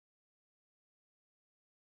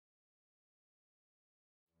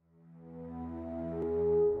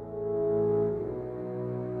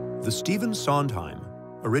The Stephen Sondheim,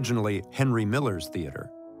 originally Henry Miller's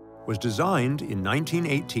theater, was designed in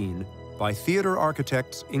 1918 by theater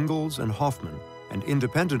architects Ingalls and Hoffman and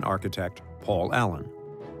independent architect Paul Allen.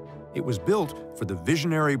 It was built for the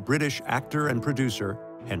visionary British actor and producer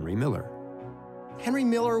Henry Miller. Henry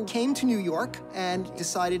Miller came to New York and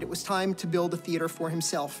decided it was time to build a theater for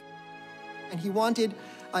himself. And he wanted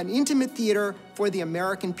an intimate theater for the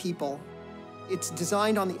American people. It's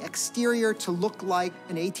designed on the exterior to look like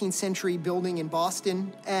an 18th century building in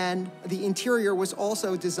Boston, and the interior was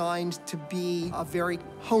also designed to be a very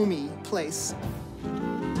homey place.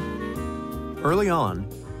 Early on,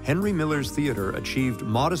 Henry Miller's theater achieved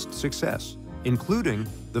modest success, including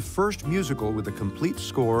the first musical with a complete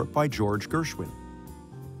score by George Gershwin.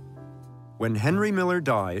 When Henry Miller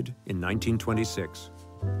died in 1926,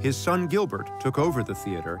 his son Gilbert took over the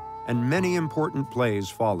theater, and many important plays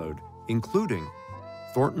followed, including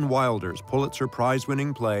Thornton Wilder's Pulitzer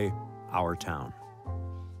Prize-winning play, Our Town.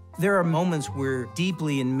 There are moments we're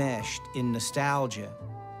deeply enmeshed in nostalgia,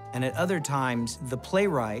 and at other times, the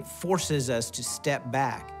playwright forces us to step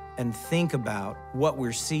back and think about what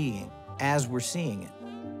we're seeing as we're seeing it.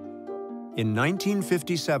 In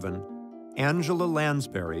 1957, Angela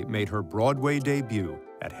Lansbury made her Broadway debut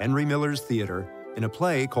at Henry Miller's Theater in a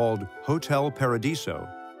play called Hotel Paradiso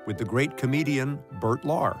with the great comedian Bert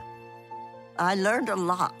Lahr. I learned a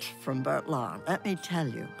lot from Bert Lahr, let me tell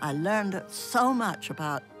you. I learned so much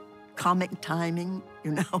about comic timing,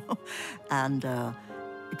 you know, and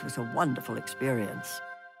it was a wonderful experience.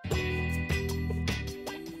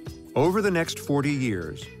 Over the next 40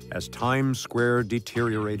 years, as Times Square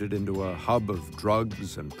deteriorated into a hub of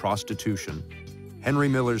drugs and prostitution, Henry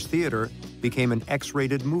Miller's Theater became an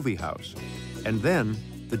X-rated movie house, and then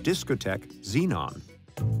the discotheque Xenon.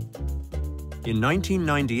 In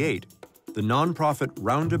 1998, the nonprofit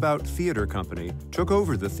Roundabout Theater Company took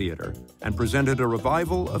over the theater and presented a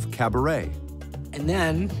revival of cabaret. And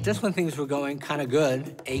then, just when things were going kind of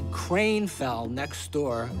good, a crane fell next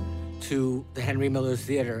door to the Henry Miller's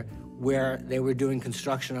Theater, where they were doing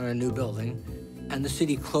construction on a new building, and the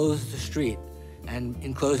city closed the street, and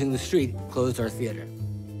in closing the street, closed our theater.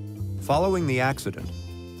 Following the accident,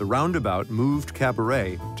 the Roundabout moved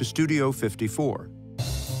cabaret to Studio 54.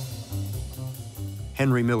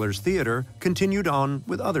 Henry Miller's Theater continued on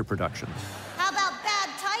with other productions. How about Bad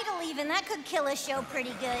Title even? That could kill a show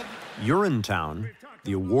pretty good. Urinetown,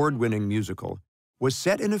 the award-winning musical, was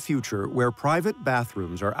set in a future where private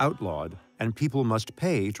bathrooms are outlawed and people must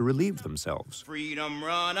pay to relieve themselves. Freedom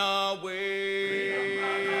run away.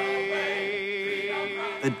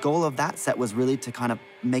 The goal of that set was really to kind of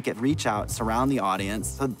make it reach out, surround the audience,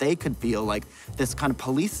 so they could feel like this kind of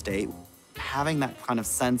police state. Having that kind of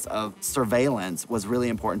sense of surveillance was really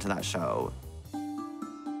important to that show.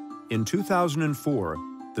 In 2004,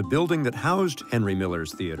 the building that housed Henry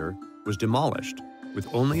Miller's Theater was demolished, with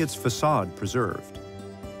only its facade preserved.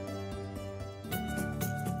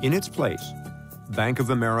 In its place, Bank of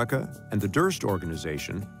America and the Durst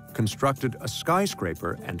Organization constructed a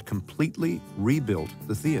skyscraper and completely rebuilt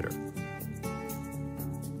the theater.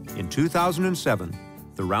 In 2007,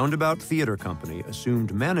 the Roundabout Theater Company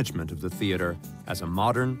assumed management of the theater as a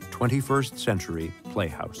modern 21st century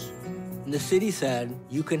playhouse. And the city said,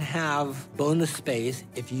 you can have bonus space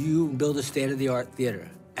if you build a state-of-the-art theater.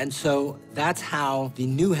 And so that's how the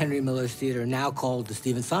new Henry Miller's Theater, now called the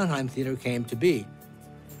Stephen Sondheim Theater, came to be.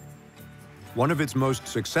 One of its most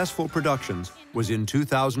successful productions was in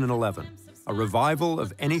 2011, a revival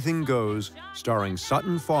of Anything Goes, starring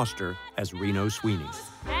Sutton Foster as Reno Sweeney.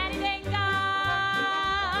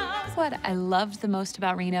 What I loved the most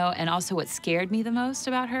about Reno, and also what scared me the most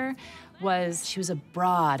about her, was she was a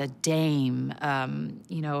broad, a dame,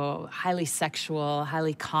 you know, highly sexual,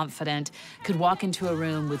 highly confident, could walk into a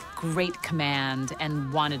room with great command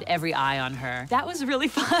and wanted every eye on her. That was really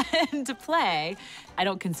fun to play. I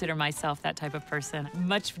don't consider myself that type of person.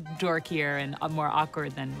 Much dorkier and more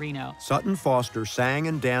awkward than Reno. Sutton Foster sang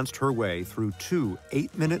and danced her way through 2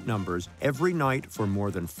 8-minute numbers every night for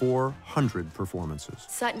more than 400 performances.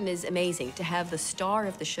 Sutton is amazing. To have the star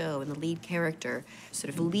of the show and the lead character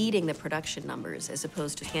sort of leading the production numbers as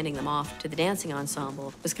opposed to handing them off to the dancing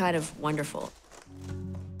ensemble was kind of wonderful.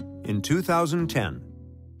 In 2010,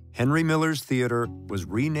 Henry Miller's Theater was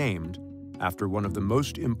renamed after one of the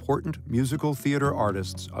most important musical theater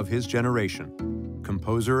artists of his generation,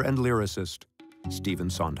 composer and lyricist Stephen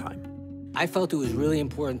Sondheim. I felt it was really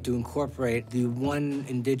important to incorporate the one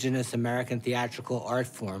indigenous American theatrical art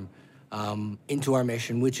form into our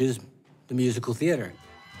mission, which is the musical theater.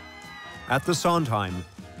 At the Sondheim,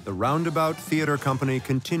 the Roundabout Theater Company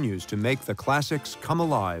continues to make the classics come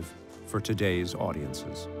alive for today's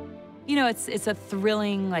audiences. You know, it's a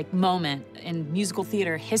thrilling, like, moment in musical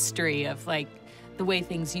theater history of, like, the way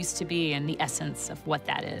things used to be and the essence of what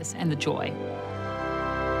that is and the joy.